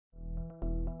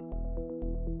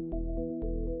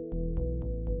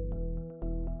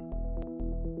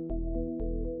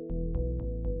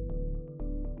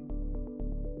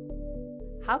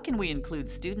How can we include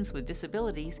students with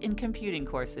disabilities in computing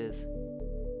courses?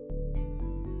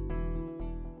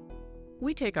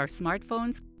 We take our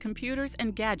smartphones, computers,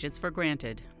 and gadgets for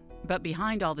granted. But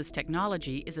behind all this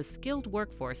technology is a skilled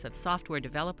workforce of software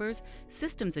developers,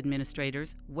 systems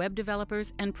administrators, web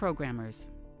developers, and programmers.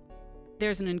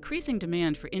 There's an increasing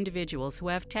demand for individuals who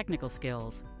have technical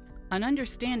skills. An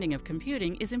understanding of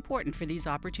computing is important for these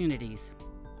opportunities.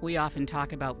 We often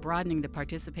talk about broadening the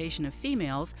participation of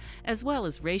females as well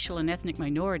as racial and ethnic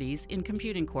minorities in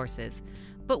computing courses.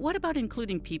 But what about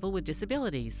including people with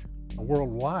disabilities?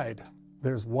 Worldwide,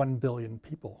 there's 1 billion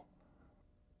people.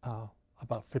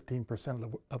 About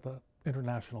 15% of the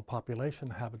international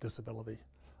population have a disability,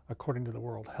 according to the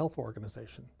World Health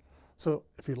Organization. So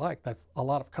if you like, that's a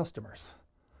lot of customers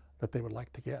that they would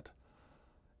like to get.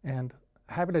 And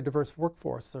having a diverse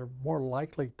workforce, they're more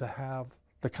likely to have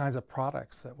the kinds of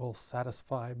products that will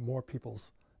satisfy more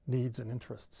people's needs and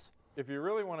interests. If you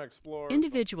really want to explore...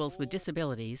 Individuals with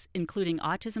disabilities, including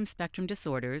autism spectrum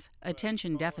disorders,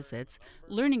 attention deficits,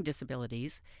 learning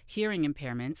disabilities, hearing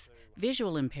impairments,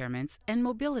 visual impairments, and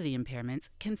mobility impairments,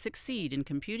 can succeed in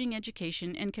computing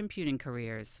education and computing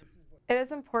careers. It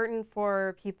is important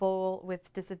for people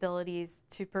with disabilities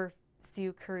to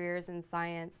pursue careers in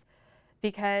science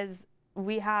because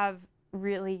we have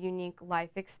really unique life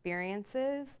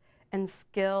experiences and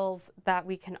skills that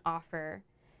we can offer.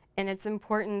 And it's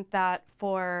important that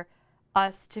for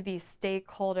us to be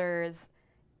stakeholders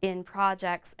in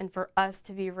projects and for us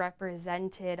to be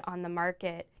represented on the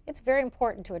market. It's very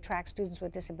important to attract students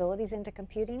with disabilities into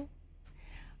computing.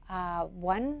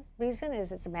 One reason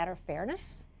is it's a matter of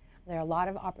fairness. There are a lot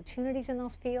of opportunities in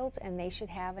those fields and they should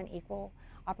have an equal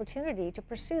opportunity to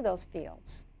pursue those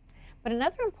fields. But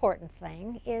another important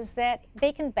thing is that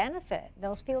they can benefit,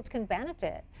 those fields can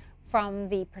benefit from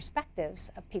the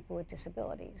perspectives of people with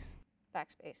disabilities.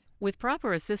 Backspace. With proper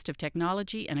assistive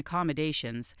technology and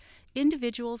accommodations,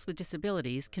 individuals with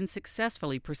disabilities can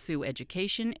successfully pursue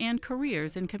education and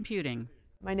careers in computing.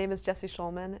 My name is Jessie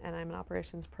Schulman, and I'm an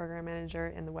operations program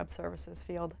manager in the web services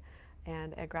field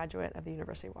and a graduate of the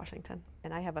University of Washington.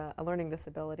 And I have a learning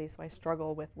disability, so I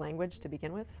struggle with language to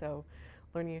begin with, so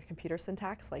learning a computer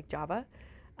syntax like Java.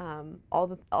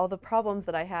 All the problems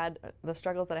that I had, the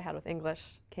struggles that I had with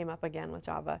English came up again with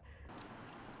Java.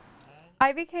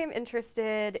 I became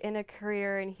interested in a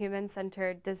career in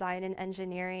human-centered design and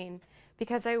engineering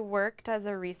because I worked as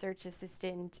a research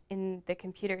assistant in the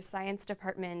computer science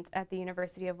department at the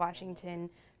University of Washington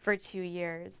for 2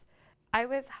 years. I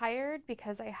was hired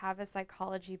because I have a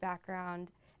psychology background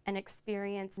and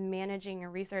experience managing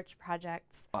research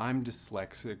projects. I'm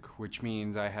dyslexic, which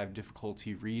means I have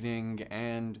difficulty reading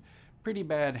and pretty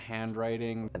bad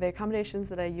handwriting. The accommodations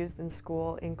that I used in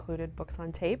school included books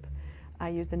on tape. I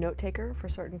used a note taker for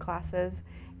certain classes,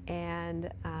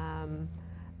 and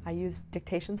I used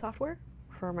dictation software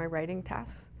for my writing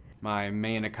tasks. My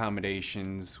main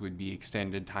accommodations would be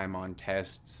extended time on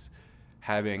tests,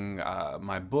 having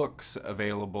my books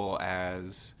available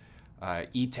as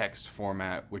e-text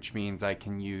format, which means I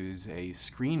can use a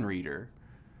screen reader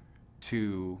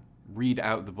to read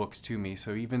out the books to me.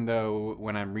 So even though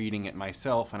when I'm reading it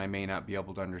myself and I may not be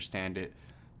able to understand it,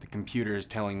 the computer is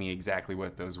telling me exactly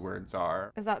what those words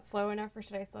are. Is that slow enough, or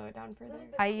should I slow it down further?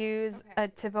 I use a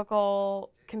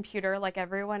typical computer like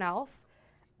everyone else,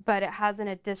 but it has an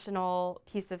additional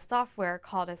piece of software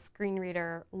called a screen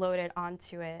reader loaded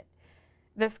onto it.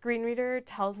 The screen reader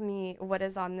tells me what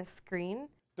is on the screen.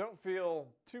 Don't feel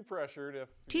too pressured if...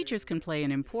 Teachers can play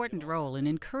an important role in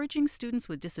encouraging students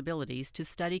with disabilities to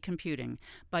study computing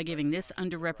by giving this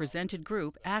underrepresented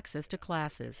group access to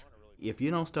classes. If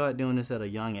you don't start doing this at a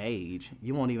young age,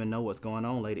 you won't even know what's going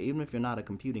on later. Even if you're not a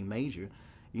computing major,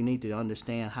 you need to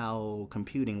understand how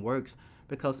computing works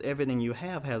because everything you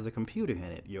have has a computer in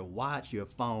it. Your watch, your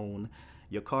phone,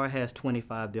 your car has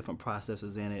 25 different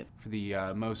processors in it. For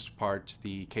the most part,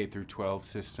 the K through 12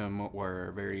 system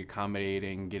were very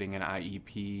accommodating, getting an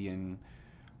IEP and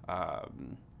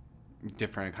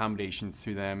different accommodations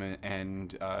through them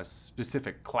and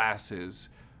specific classes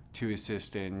to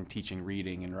assist in teaching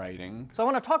reading and writing. So I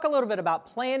want to talk a little bit about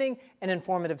planning and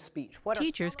informative speech.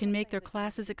 Teachers can make their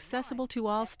classes accessible to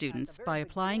all students by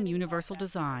applying universal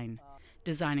design,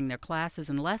 designing their classes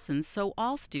and lessons so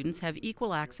all students have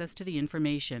equal access to the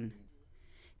information.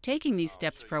 Taking these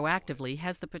steps proactively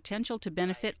has the potential to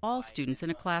benefit all students in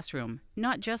a classroom,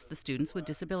 not just the students with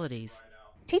disabilities.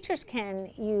 Teachers can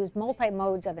use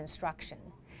multi-modes of instruction,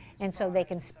 and so they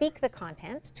can speak the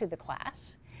content to the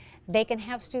class. They can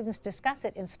have students discuss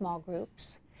it in small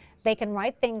groups. They can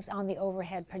write things on the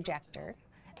overhead projector.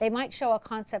 They might show a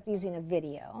concept using a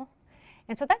video.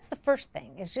 And so that's the first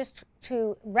thing, is just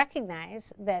to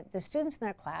recognize that the students in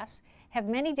their class have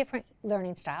many different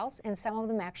learning styles, and some of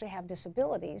them actually have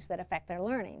disabilities that affect their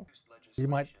learning. You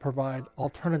might provide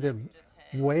alternative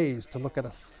ways to look at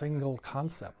a single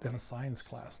concept in a science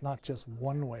class, not just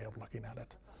one way of looking at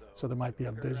it. So there might be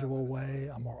a visual way,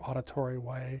 a more auditory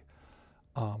way,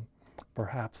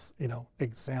 perhaps,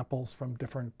 examples from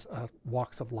different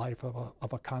walks of life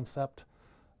of a concept.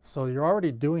 So you're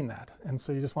already doing that, and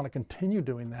so you just want to continue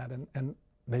doing that and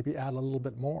maybe add a little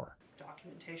bit more.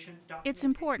 It's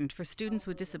important for students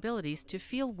with disabilities to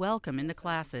feel welcome in the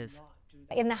classes.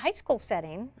 In the high school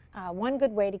setting, one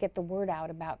good way to get the word out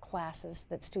about classes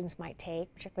that students might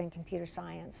take, particularly in computer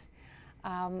science,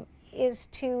 is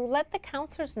to let the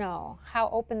counselors know how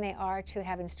open they are to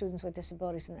having students with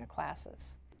disabilities in their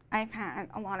classes. I've had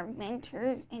a lot of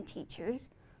mentors and teachers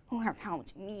who have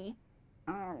helped me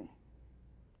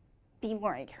be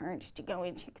more encouraged to go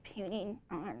into computing.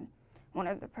 One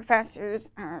of the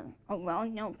professors, a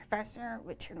well-known professor,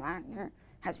 Richard Lackner,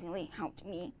 has really helped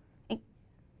me,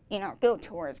 go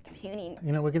towards computing.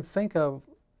 We can think of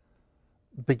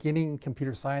beginning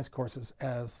computer science courses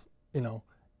as,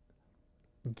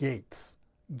 gates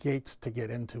to get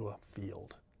into a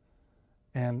field.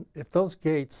 And if those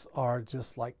gates are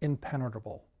just like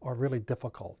impenetrable or really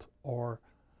difficult or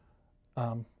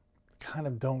kind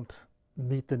of don't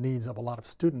meet the needs of a lot of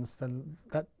students, then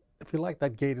that, if you like,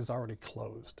 that gate is already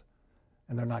closed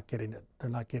and they're not getting it, they're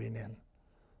not getting in.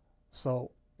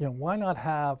 So, why not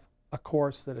have a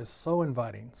course that is so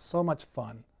inviting, so much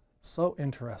fun, so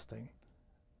interesting,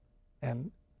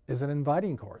 and is an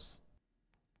inviting course?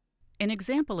 An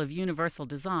example of universal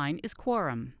design is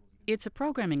Quorum. It's a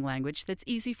programming language that's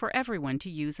easy for everyone to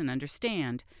use and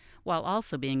understand, while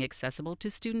also being accessible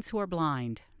to students who are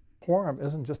blind. Quorum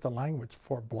isn't just a language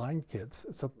for blind kids,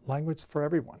 it's a language for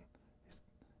everyone.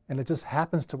 And it just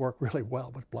happens to work really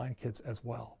well with blind kids as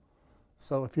well.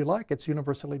 So if you like, it's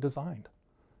universally designed.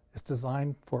 It's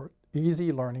designed for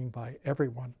easy learning by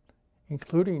everyone,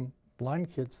 including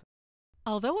blind kids.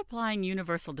 Although applying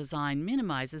universal design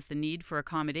minimizes the need for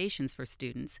accommodations for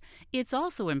students, it's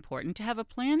also important to have a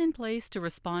plan in place to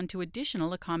respond to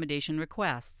additional accommodation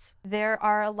requests. There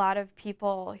are a lot of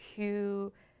people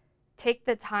who take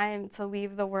the time to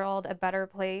leave the world a better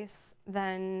place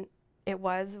than it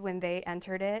was when they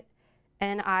entered it,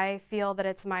 and I feel that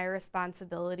it's my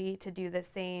responsibility to do the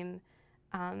same,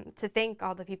 to thank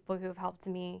all the people who have helped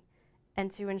me and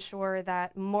to ensure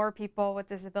that more people with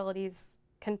disabilities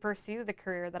can pursue the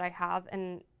career that I have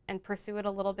and pursue it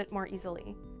a little bit more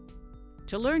easily.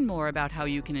 To learn more about how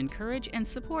you can encourage and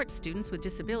support students with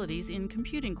disabilities in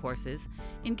computing courses,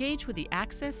 engage with the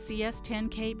Access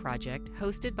CS10K project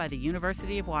hosted by the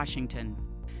University of Washington.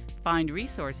 Find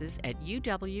resources at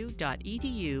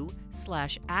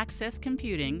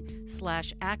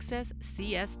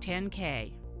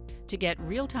uw.edu/accesscomputing/accesscs10k. To get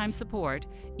real-time support,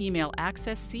 email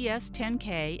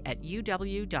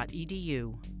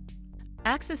accesscs10k@uw.edu.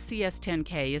 Access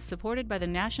CS10K is supported by the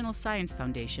National Science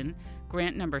Foundation,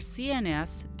 grant number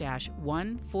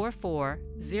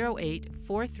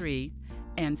CNS-1440843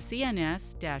 and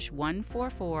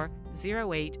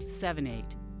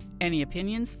CNS-1440878. Any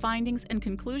opinions, findings, and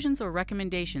conclusions or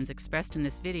recommendations expressed in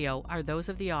this video are those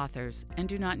of the authors and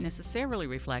do not necessarily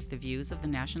reflect the views of the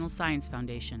National Science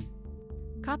Foundation.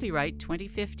 Copyright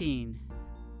 2015.